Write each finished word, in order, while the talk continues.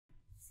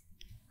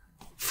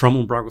From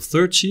Umbraco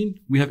 13,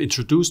 we have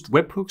introduced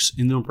webhooks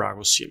in the Umbraco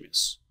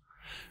CMS.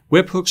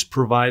 Webhooks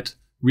provide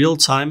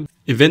real-time,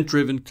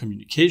 event-driven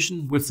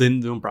communication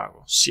within the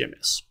Umbraco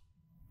CMS.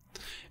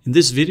 In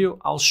this video,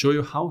 I'll show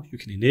you how you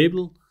can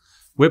enable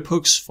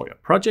webhooks for your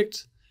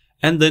project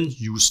and then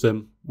use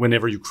them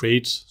whenever you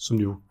create some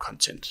new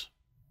content.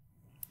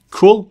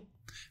 Cool,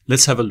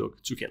 let's have a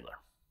look together.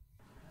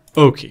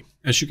 Okay,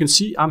 as you can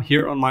see, I'm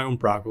here on my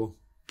Umbraco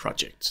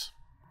project.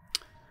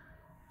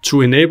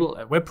 To enable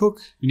a webhook,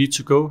 you need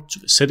to go to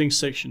the settings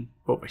section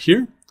over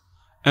here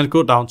and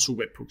go down to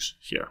webhooks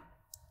here.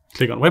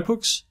 Click on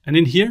webhooks, and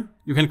in here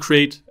you can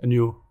create a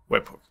new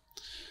webhook.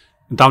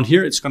 And down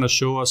here it's going to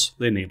show us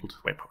the enabled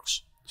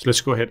webhooks. So let's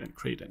go ahead and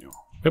create a new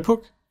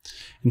webhook.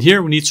 And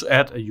here we need to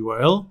add a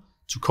URL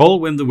to call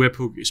when the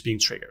webhook is being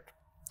triggered.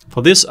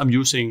 For this I'm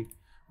using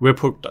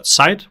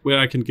webhook.site, where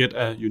I can get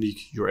a unique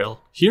URL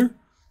here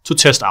to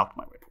test out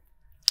my webhook.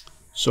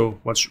 So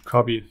once you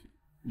copy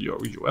your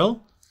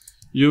URL,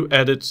 you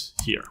add it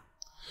here.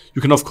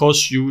 You can of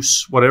course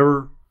use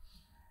whatever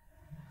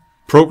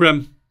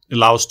program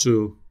allows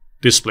to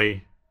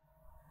display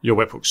your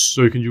webhooks.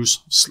 So you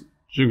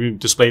can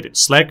display it in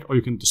Slack, or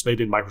you can display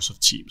it in Microsoft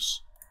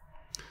Teams,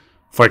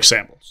 for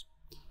examples.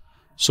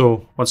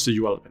 So once the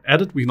URL has been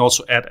added, we can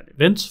also add an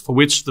event for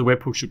which the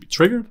webhook should be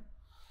triggered.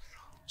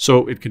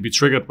 So it can be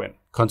triggered when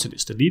content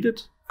is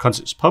deleted,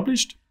 content is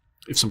published,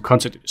 if some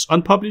content is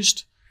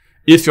unpublished.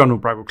 If you're on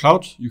Umbraco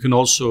Cloud, you can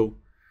also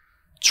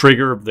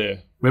trigger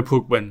the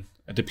webhook when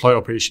a deploy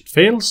operation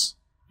fails,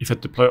 if a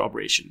deploy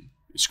operation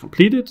is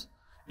completed,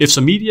 if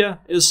some media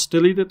is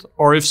deleted,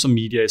 or if some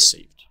media is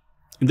saved.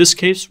 In this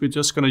case, we're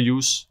just going to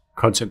use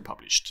content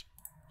published.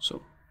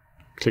 So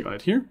click on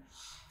it here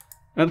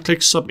and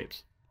click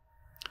submit.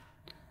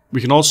 We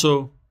can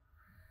also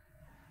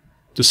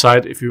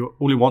decide if you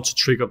only want to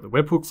trigger the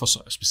webhook for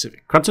a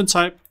specific content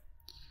type.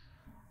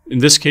 In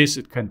this case,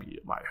 it can be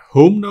my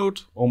home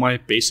node or my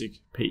basic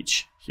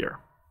page here.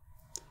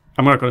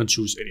 I'm not going to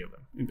choose any of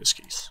them in this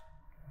case.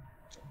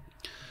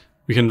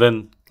 We can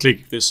then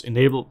click this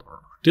enabled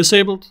or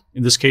disabled.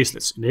 In this case,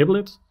 let's enable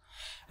it.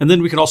 And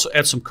then we can also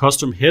add some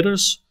custom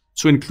headers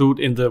to include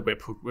in the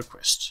webhook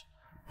request.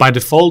 By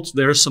default,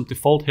 there are some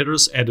default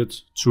headers added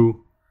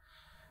to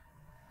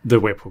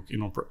the webhook in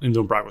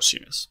the Umbraco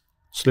CMS.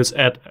 So let's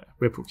add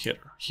a webhook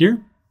header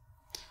here.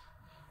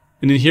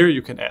 And in here,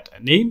 you can add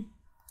a name.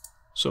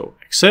 So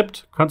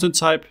accept, content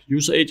type,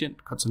 user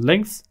agent, content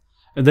length.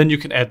 And then you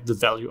can add the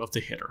value of the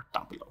header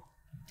down below.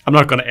 I'm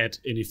not going to add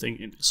anything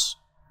in this.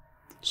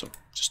 So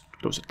just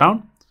close it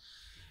down.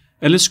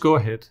 And let's go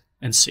ahead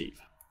and save.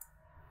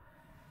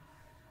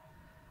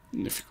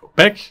 And if you go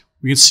back,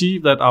 we can see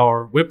that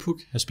our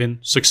webhook has been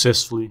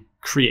successfully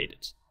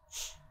created.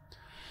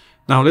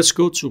 Now let's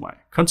go to my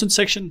content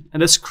section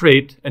and let's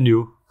create a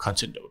new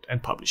content node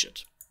and publish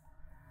it.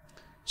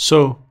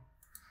 So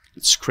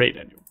let's create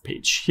a new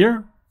page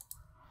here.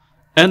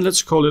 And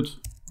let's call it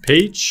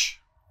page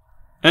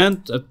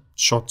and a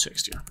short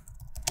text here.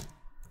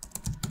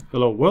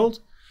 Hello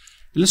world.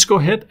 Let's go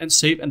ahead and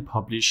save and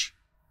publish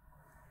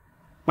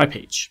my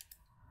page.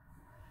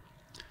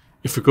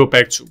 If we go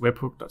back to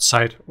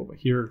webhook.site over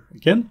here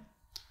again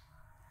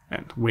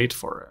and wait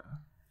for a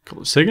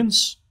couple of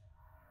seconds,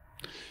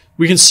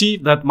 we can see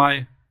that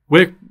my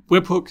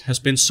webhook has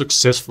been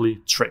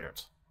successfully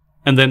triggered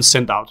and then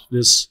sent out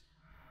this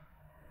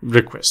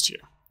request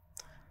here.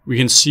 We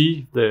can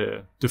see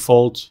the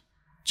default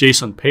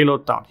JSON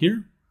payload down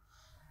here,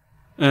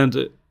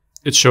 and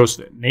it shows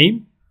the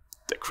name,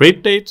 the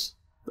create date,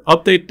 the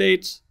update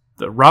date,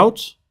 the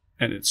route,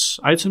 and its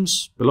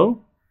items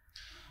below.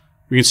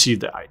 We can see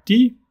the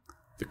ID,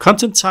 the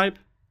content type,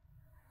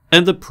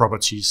 and the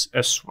properties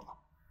as well.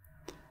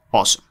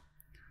 Awesome.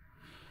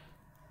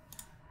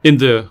 In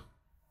the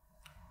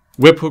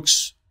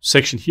webhooks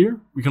section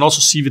here, we can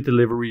also see the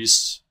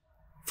deliveries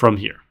from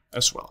here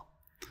as well.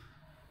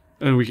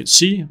 And we can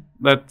see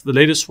that the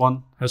latest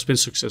one has been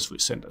successfully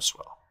sent as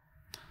well.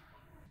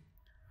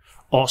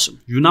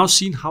 Awesome. You've now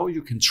seen how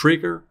you can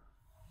trigger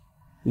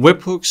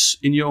webhooks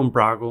in your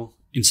Umbraco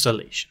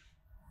installation.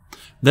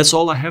 That's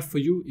all I have for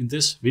you in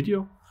this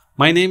video.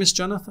 My name is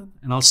Jonathan,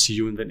 and I'll see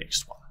you in the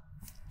next one.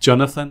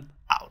 Jonathan